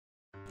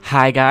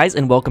Hi guys,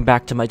 and welcome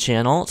back to my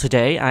channel.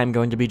 Today I'm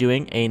going to be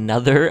doing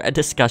another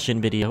discussion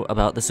video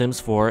about The Sims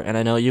 4, and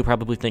I know you're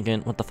probably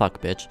thinking, what the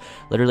fuck, bitch?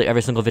 Literally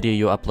every single video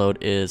you upload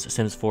is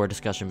Sims 4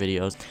 discussion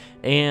videos,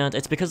 and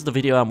it's because the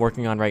video I'm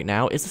working on right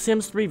now is the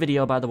Sims 3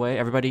 video, by the way.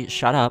 Everybody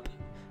shut up.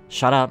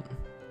 Shut up.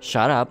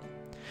 Shut up.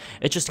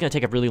 It's just gonna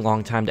take a really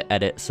long time to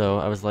edit, so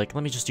I was like,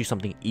 let me just do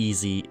something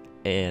easy,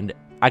 and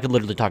I could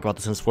literally talk about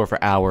The Sims 4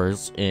 for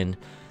hours in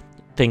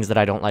things that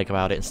I don't like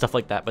about it and stuff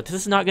like that, but this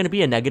is not going to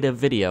be a negative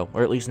video,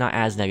 or at least not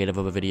as negative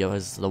of a video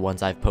as the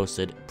ones I've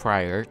posted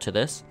prior to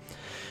this.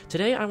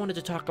 Today I wanted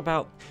to talk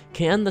about,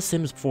 can The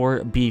Sims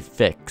 4 be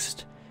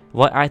fixed?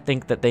 What I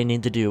think that they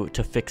need to do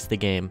to fix the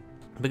game,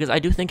 because I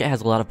do think it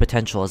has a lot of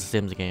potential as a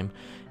Sims game.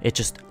 It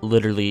just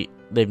literally,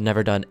 they've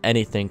never done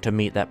anything to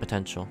meet that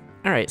potential.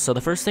 Alright, so the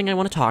first thing I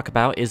want to talk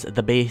about is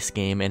the base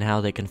game and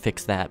how they can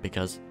fix that,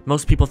 because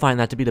most people find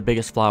that to be the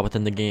biggest flaw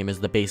within the game is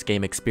the base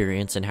game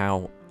experience and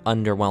how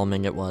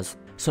underwhelming it was.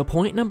 So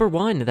point number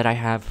one that I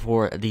have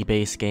for the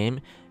base game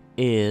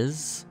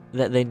is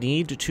that they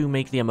need to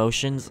make the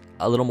emotions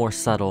a little more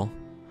subtle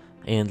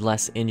and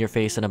less in your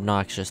face and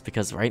obnoxious,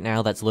 because right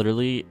now that's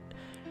literally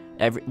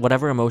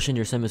whatever emotion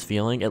your sim is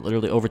feeling, it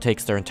literally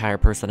overtakes their entire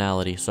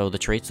personality. So the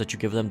traits that you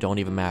give them don't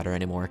even matter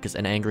anymore, because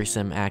an angry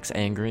sim acts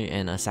angry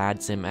and a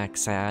sad sim acts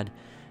sad.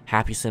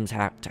 Happy sims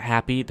act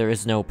happy. There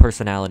is no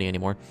personality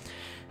anymore.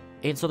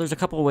 And so there's a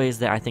couple of ways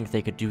that I think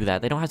they could do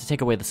that. They don't have to take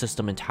away the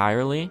system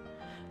entirely,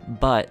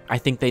 but I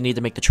think they need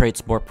to make the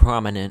traits more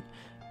prominent.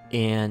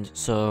 And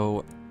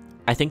so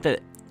I think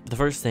that the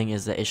first thing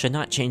is that it should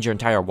not change your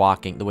entire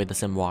walking, the way the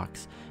sim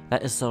walks.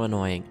 That is so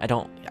annoying.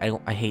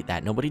 I hate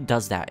that. Nobody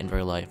does that in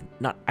real life.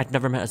 I've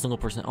never met a single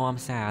person, oh, I'm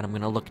sad, I'm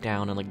gonna look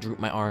down and like droop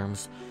my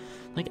arms.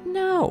 Like,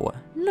 no,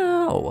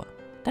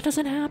 that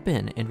doesn't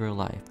happen in real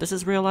life. This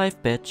is real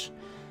life, bitch.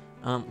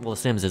 Well, The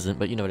Sims isn't,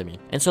 but you know what I mean.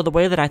 And so the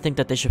way that I think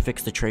that they should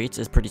fix the traits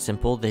is pretty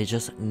simple. They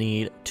just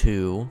need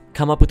to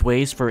come up with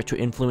ways for it to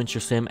influence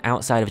your sim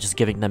outside of just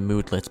giving them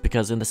moodlets,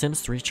 because in The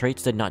Sims 3,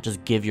 traits did not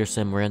just give your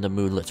sim random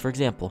moodlets. For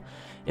example,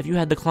 if you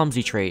had the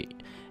clumsy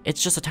trait,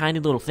 it's just a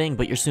tiny little thing,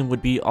 but your sim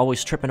would be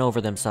always tripping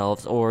over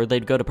themselves, or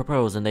they'd go to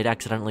propose and they'd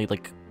accidentally,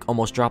 like,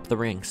 almost drop the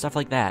ring. Stuff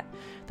like that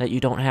you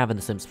don't have in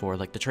The Sims 4.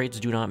 Like, the traits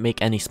do not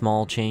make any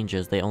small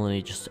changes. They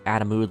only just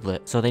add a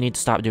moodlet. So they need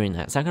to stop doing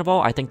that. Second of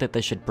all, I think that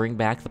they should bring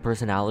back the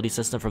personality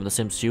system from The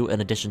Sims 2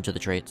 in addition to the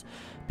traits,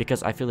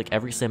 because I feel like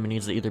every sim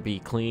needs to either be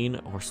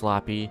clean or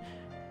sloppy.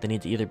 They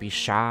need to either be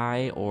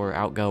shy or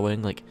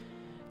outgoing. Like,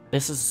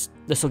 this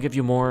will give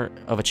you more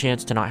of a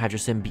chance to not have your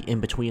sim be in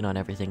between on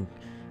everything.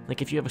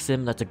 Like, if you have a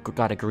sim that's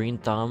got a green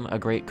thumb, a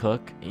great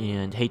cook,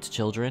 and hates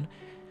children,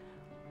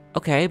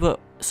 okay, but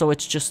so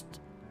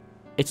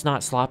it's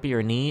not sloppy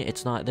or neat,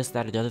 it's not this,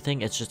 that, or the other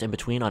thing, it's just in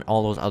between on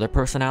all those other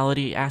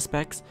personality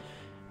aspects.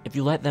 If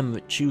you let them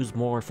choose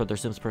more for their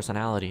sim's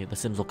personality, the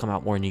sims will come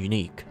out more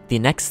unique. The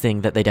next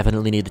thing that they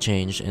definitely need to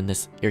change, and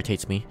this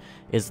irritates me,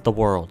 is the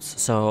worlds.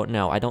 So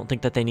no, I don't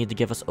think that they need to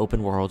give us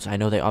open worlds. I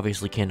know they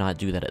obviously cannot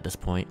do that at this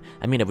point.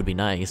 I mean, it would be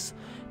nice,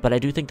 but I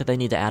do think that they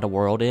need to add a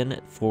world in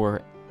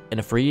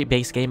a free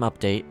base game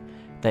update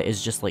that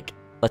is just like,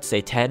 let's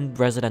say 10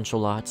 residential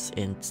lots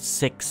and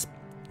 6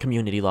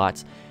 community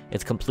lots.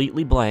 It's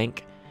completely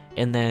blank,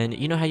 and then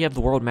you know how you have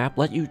the world map?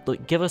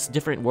 Give us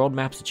different world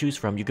maps to choose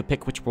from. You could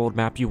pick which world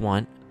map you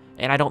want,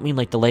 and I don't mean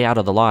like the layout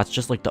of the lots,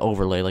 just like the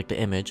overlay, like the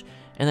image,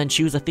 and then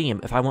choose a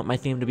theme. If I want my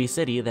theme to be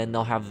city, then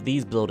they'll have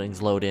these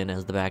buildings load in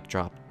as the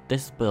backdrop,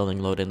 this building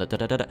load in,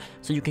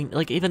 so you can,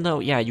 like, even though,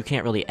 yeah, you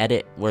can't really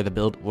edit where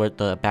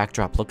the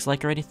backdrop looks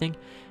like or anything,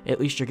 at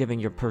least you're giving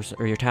your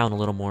town a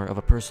little more of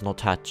a personal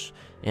touch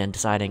and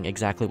deciding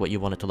exactly what you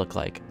want it to look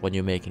like when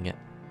you're making it.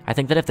 I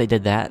think that if they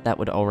did that, that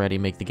would already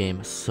make the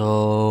game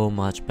so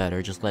much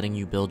better, just letting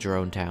you build your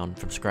own town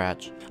from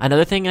scratch.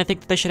 Another thing I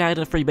think that they should add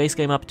in a free base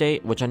game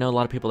update, which I know a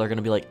lot of people are going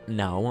to be like,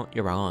 no,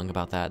 you're wrong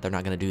about that, they're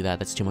not going to do that,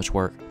 that's too much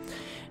work,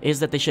 is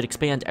that they should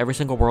expand every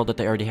single world that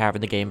they already have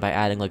in the game by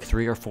adding like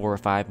 3 or 4 or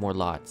 5 more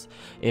lots.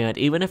 And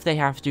even if they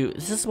have to,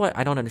 this is what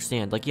I don't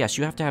understand, like, yes,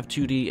 you have to have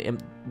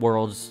 2D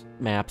worlds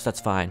maps,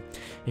 that's fine.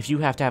 If you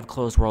have to have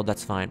closed world,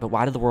 that's fine, but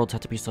why do the worlds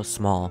have to be so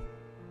small?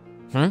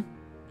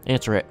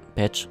 Answer it,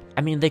 bitch.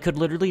 I mean, they could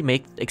literally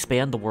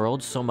expand the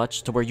world so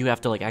much to where you have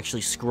to, like,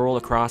 actually scroll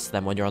across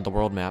them when you're on the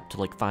world map to,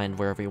 like, find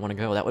wherever you want to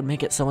go. That would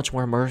make it so much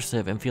more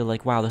immersive and feel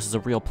like, wow, this is a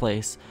real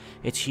place.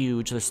 It's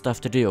huge, there's stuff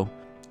to do.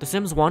 The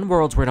Sims 1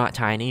 worlds were not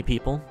tiny,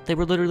 people. They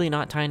were literally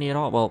not tiny at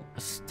all. Well,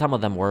 some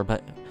of them were,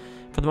 but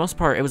for the most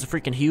part, it was a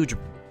freaking huge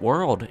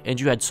world, and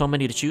you had so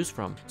many to choose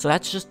from. So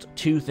that's just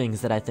 2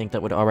 things that I think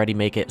that would already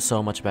make it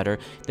so much better.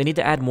 They need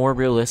to add more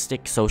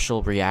realistic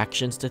social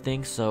reactions to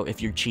things, so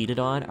if you're cheated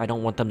on, I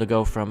don't want them to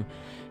go from,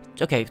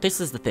 okay, this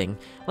is the thing.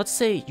 Let's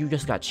say you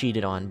just got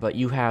cheated on, but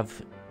you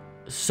have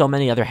so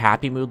many other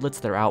happy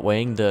moodlets that are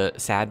outweighing the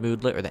sad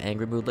moodlet or the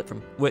angry moodlet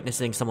from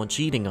witnessing someone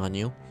cheating on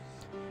you.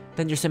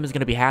 then your sim is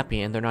going to be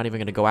happy and they're not even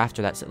going to go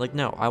after that sim. Like,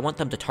 no, I want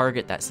them to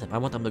target that sim. I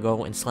want them to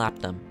go and slap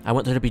them. I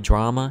want there to be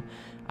drama.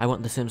 I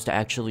want the sims to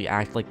actually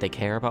act like they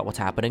care about what's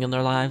happening in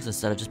their lives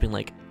instead of just being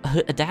like,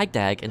 a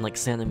dag, and like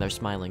standing there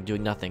smiling,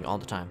 doing nothing all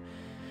the time.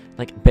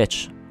 Like,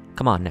 bitch,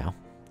 come on now.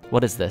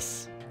 What is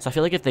this? So I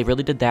feel like if they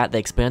really did that, they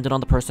expanded on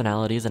the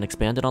personalities and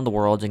expanded on the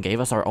worlds and gave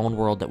us our own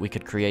world that we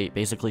could create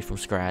basically from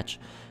scratch.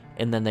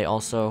 And then they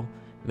also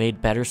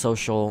made better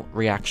social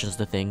reactions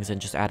to things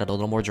and just added a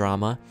little more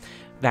drama,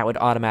 that would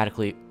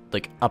automatically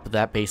like up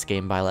that base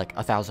game by like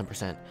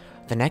 1000%.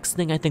 The next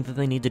thing I think that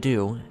they need to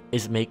do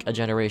is make a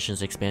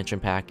Generations expansion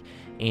pack,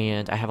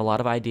 and I have a lot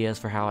of ideas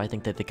for how I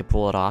think that they could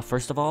pull it off.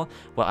 First of all,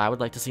 what I would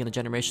like to see in a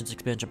Generations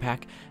expansion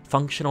pack: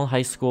 functional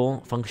high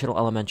school, functional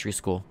elementary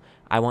school.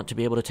 I want to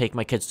be able to take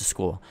my kids to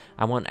school.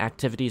 I want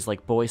activities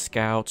like Boy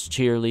Scouts,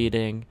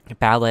 cheerleading,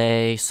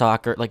 ballet,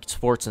 soccer, like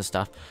sports and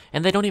stuff.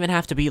 And they don't even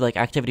have to be like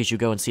activities you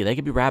go and see. They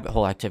could be rabbit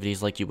hole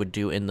activities like you would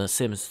do in The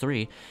Sims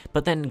 3,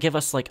 but then give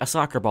us like a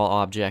soccer ball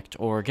object,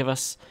 or give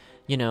us,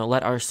 you know,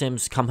 let our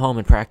Sims come home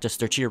and practice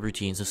their cheer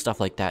routines and stuff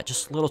like that.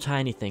 Just little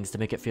tiny things to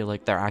make it feel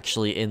like they're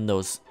actually in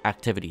those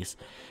activities.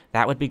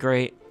 That would be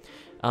great.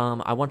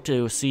 I want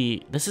to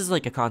see, this is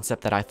like a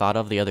concept that I thought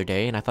of the other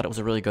day, and I thought it was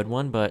a really good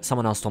one, but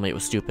someone else told me it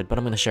was stupid, but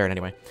I'm going to share it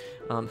anyway.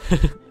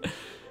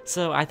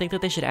 So I think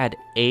that they should add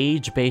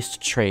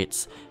age-based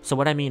traits. So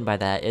what I mean by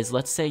that is,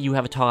 let's say you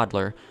have a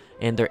toddler,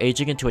 and they're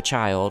aging into a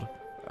child,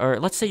 or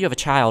let's say you have a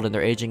child and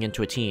they're aging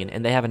into a teen,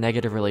 and they have a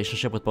negative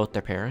relationship with both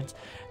their parents,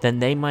 then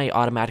they might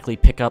automatically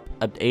pick up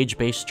an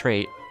age-based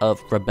trait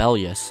of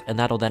rebellious, and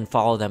that'll then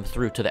follow them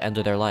through to the end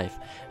of their life.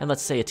 And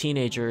let's say a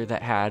teenager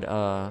that had,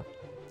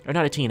 or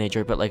not a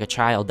teenager, but like a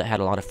child that had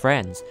a lot of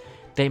friends,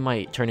 they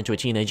might turn into a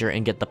teenager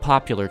and get the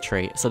popular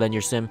trait. So then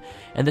your sim,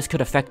 and this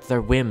could affect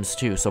their whims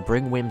too, so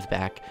bring whims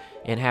back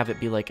and have it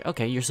be like,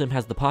 okay, your sim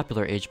has the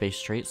popular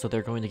age-based trait, so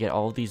they're going to get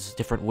all these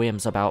different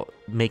whims about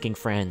making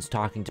friends,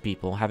 talking to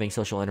people, having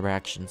social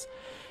interactions.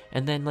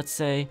 And then let's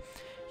say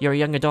you're a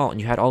young adult and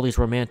you had all these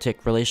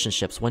romantic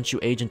relationships. Once you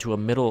age into a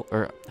middle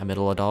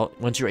adult,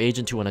 once you age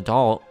into an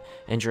adult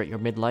and you're at your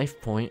midlife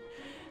point,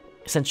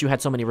 since you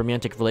had so many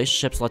romantic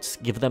relationships, let's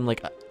give them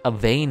like a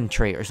vain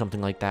trait or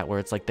something like that, where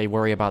it's like they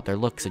worry about their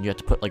looks and you have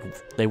to put like,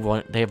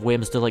 they have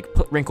whims to like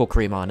put wrinkle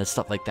cream on and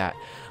stuff like that.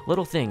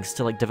 Little things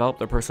to like develop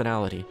their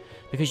personality,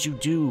 because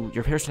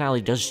your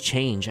personality does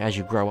change as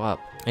you grow up,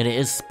 and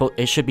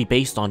it should be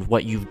based on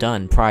what you've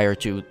done prior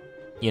to,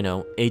 you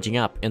know, aging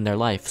up in their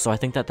life. So I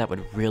think that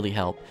would really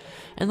help.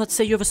 And let's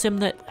say you have a sim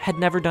that had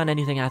never done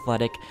anything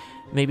athletic.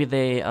 Maybe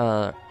they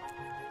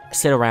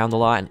sit around a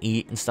lot and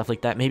eat and stuff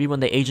like that. Maybe when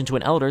they age into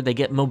an elder, they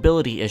get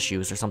mobility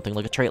issues or something,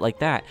 like a trait like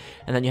that,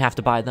 and then you have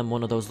to buy them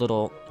one of those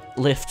little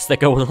lifts that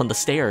go on the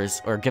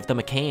stairs, or give them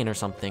a cane or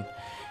something.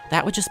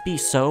 That would just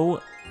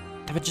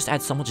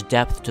add so much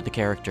depth to the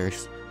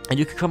characters. And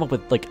you could come up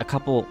with like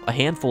a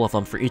handful of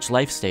them for each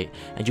life state,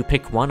 and you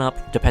pick one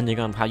up depending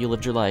on how you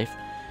lived your life.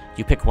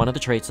 You pick one of the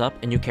traits up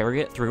and you carry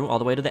it through all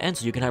the way to the end.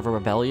 So you can have you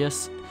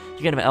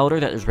can have an elder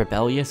that is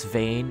rebellious,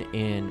 vain,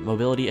 in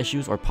mobility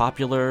issues, or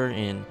popular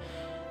in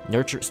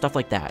nurture, stuff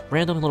like that.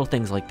 Random little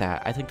things like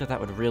that. I think that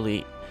would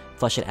really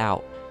flesh it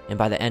out, and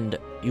by the end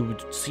you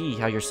would see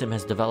how your sim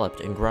has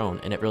developed and grown,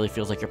 and it really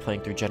feels like you're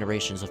playing through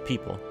generations of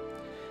people.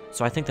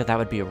 So I think that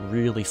would be a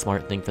really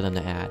smart thing for them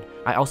to add.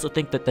 I also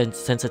think that then,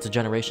 since it's a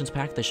Generations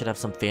pack, they should have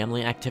some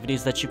family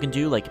activities that you can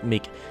do, like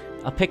make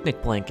a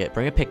picnic blanket.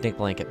 Bring a picnic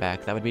blanket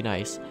back. That would be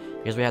nice,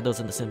 because we had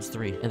those in The Sims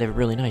 3, and they were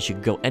really nice. You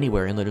could go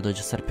anywhere and literally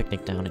just set a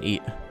picnic down and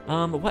eat.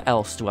 What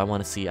else do I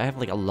want to see? I have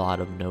like a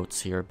lot of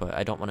notes here, but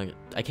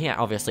I can't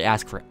obviously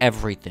ask for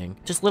everything.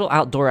 Just little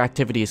outdoor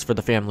activities for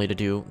the family to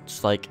do.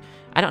 Just like,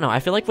 I don't know, I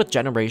feel like with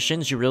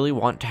Generations, you really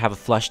want to have a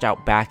fleshed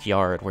out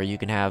backyard where you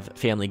can have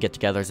family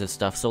get-togethers and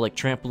stuff. So like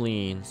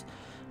trampolines,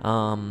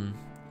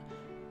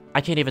 I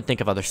can't even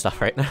think of other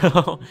stuff right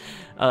now.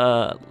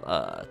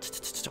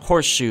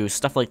 Horseshoes,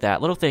 stuff like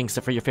that. Little things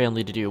for your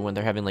family to do when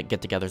they're having like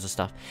get-togethers and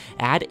stuff.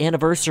 Add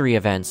anniversary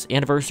events,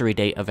 anniversary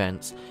date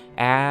events.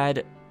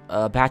 Add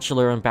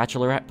bachelor and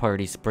bachelorette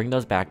parties. Bring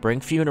those back. Bring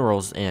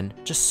funerals in.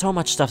 Just so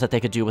much stuff that they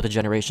could do with a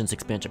Generations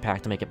expansion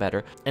pack to make it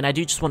better. And I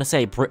do just want to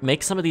say,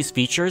 make some of these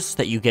features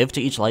that you give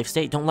to each life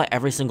state. Don't let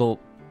every single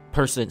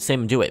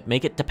sim do it.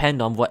 Make it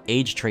depend on what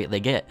age trait they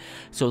get.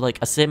 So like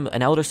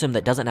an elder sim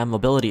that doesn't have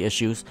mobility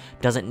issues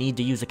doesn't need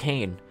to use a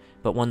cane,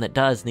 but one that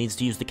does needs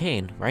to use the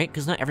cane, right?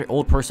 Because not every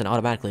old person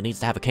automatically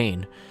needs to have a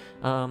cane.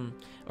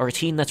 Or a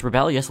teen that's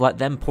rebellious, let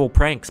them pull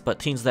pranks, but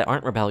teens that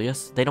aren't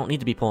rebellious, they don't need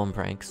to be pulling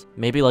pranks.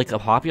 Maybe like a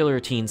popular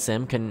teen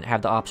sim can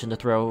have the option to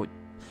throw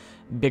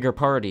bigger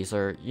parties,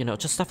 or, you know,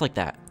 just stuff like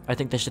that. I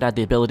think they should add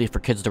the ability for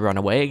kids to run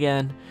away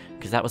again,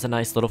 because that was a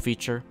nice little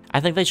feature.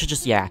 I think they should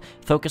just,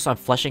 focus on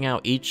fleshing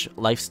out each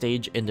life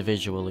stage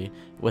individually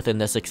within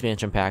this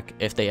expansion pack,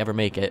 if they ever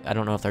make it. I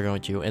don't know if they're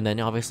going to. And then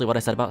obviously what I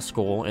said about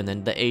school, and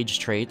then the age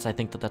traits, I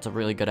think that that's a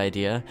really good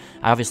idea.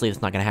 Obviously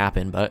it's not going to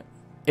happen, but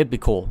it'd be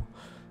cool,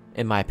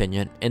 in my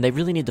opinion. And they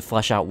really need to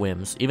flesh out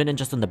whims, even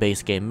just in the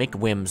base game. Make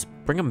whims,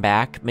 bring them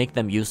back, make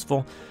them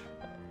useful.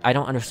 I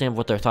don't understand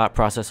what their thought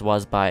process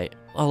was by,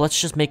 oh, let's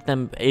just make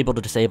them able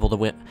to disable the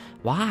win.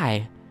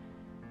 Why?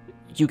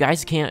 You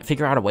guys can't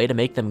figure out a way to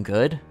make them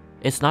good?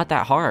 It's not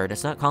that hard.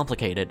 It's not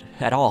complicated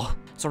at all.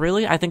 So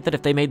really, I think that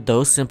if they made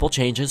those simple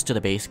changes to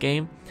the base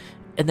game,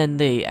 and then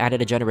they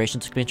added a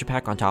Generations expansion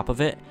pack on top of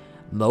it,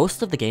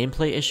 most of the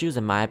gameplay issues,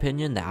 in my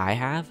opinion, that I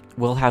have,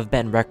 will have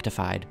been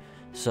rectified.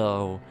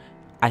 So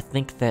I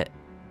think that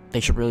they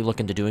should really look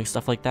into doing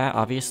stuff like that.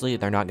 Obviously,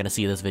 they're not going to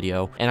see this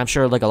video, and I'm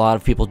sure like a lot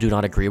of people do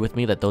not agree with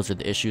me that those are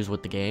the issues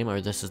with the game, or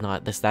this is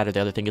not, this, that, or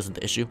the other thing isn't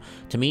the issue.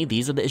 To me,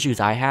 these are the issues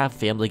I have.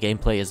 Family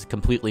gameplay is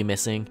completely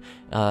missing.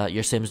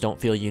 Your Sims don't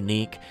feel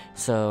unique,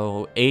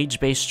 so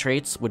age-based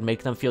traits would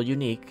make them feel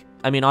unique.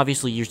 I mean,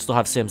 obviously, you still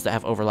have Sims that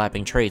have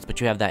overlapping traits,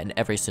 but you have that in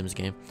every Sims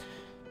game.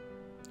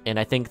 And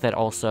I think that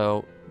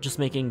also, just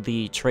making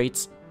the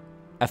traits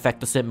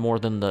affect the Sim more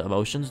than the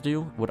emotions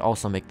do would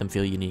also make them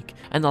feel unique.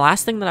 And the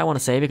last thing that I want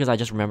to say, because I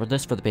just remembered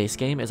this for the base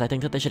game, is I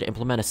think that they should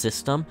implement a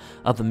system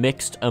of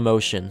mixed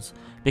emotions.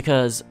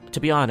 Because, to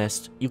be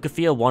honest, you could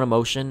feel one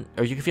emotion,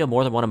 or you can feel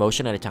more than one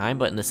emotion at a time,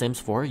 but in The Sims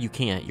 4, you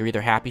can't. You're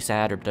either happy,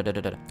 sad, or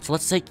da-da-da-da. So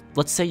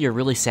let's say you're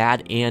really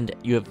sad, and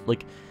you have,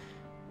 like,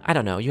 I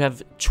don't know, you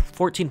have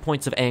 14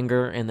 points of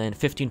anger and then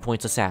 15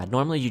 points of sad.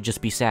 Normally you'd just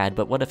be sad,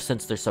 but what if,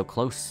 since they're so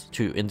close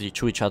to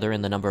each other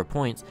in the number of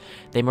points,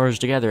 they merge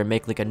together and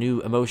make like a new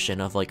emotion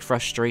of like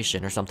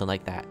frustration or something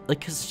like that?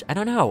 Like, cause I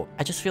don't know,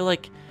 I just feel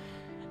like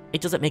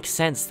it doesn't make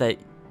sense that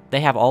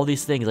they have all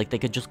these things. Like, they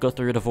could just go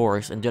through a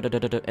divorce and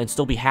and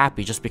still be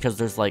happy just because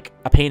there's like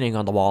a painting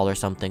on the wall or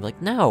something. Like,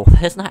 no,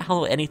 that's not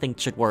how anything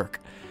should work.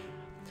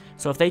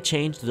 So if they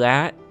changed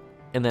that,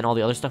 and then all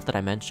the other stuff that I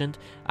mentioned,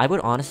 I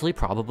would honestly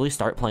probably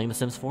start playing The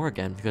Sims 4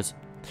 again, because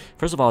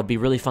first of all, it'd be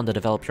really fun to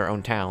develop your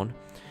own town.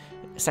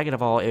 Second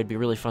of all, it would be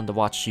really fun to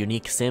watch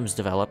unique Sims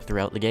develop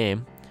throughout the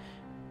game.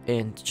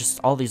 And just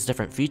all these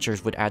different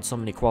features would add so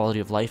many quality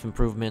of life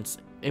improvements.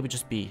 It would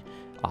just be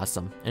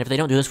awesome. And if they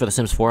don't do this for The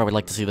Sims 4, I would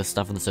like to see this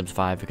stuff in The Sims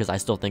 5, because I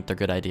still think they're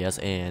good ideas,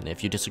 and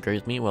if you disagree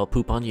with me, well,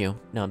 poop on you.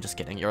 No, I'm just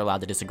kidding. You're allowed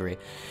to disagree.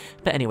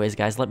 But anyways,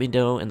 guys, let me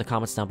know in the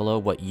comments down below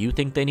what you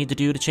think they need to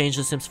do to change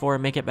The Sims 4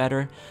 and make it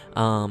better.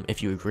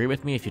 If you agree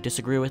with me, if you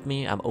disagree with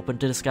me, I'm open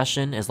to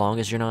discussion, as long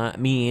as you're not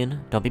mean.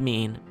 Don't be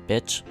mean,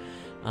 bitch.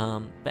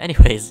 But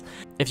anyways,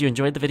 if you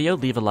enjoyed the video,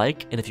 leave a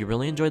like, and if you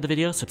really enjoyed the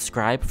video,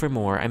 subscribe for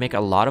more. I make a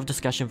lot of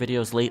discussion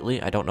videos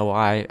lately. I don't know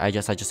why. I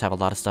just have a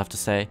lot of stuff to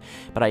say,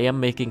 but I am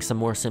making some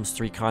more Sims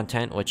 3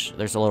 content, which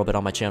there's a little bit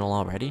on my channel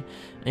already.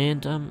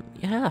 And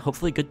yeah,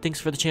 hopefully good things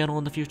for the channel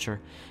in the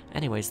future.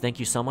 Anyways, thank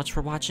you so much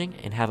for watching,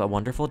 and have a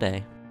wonderful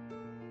day.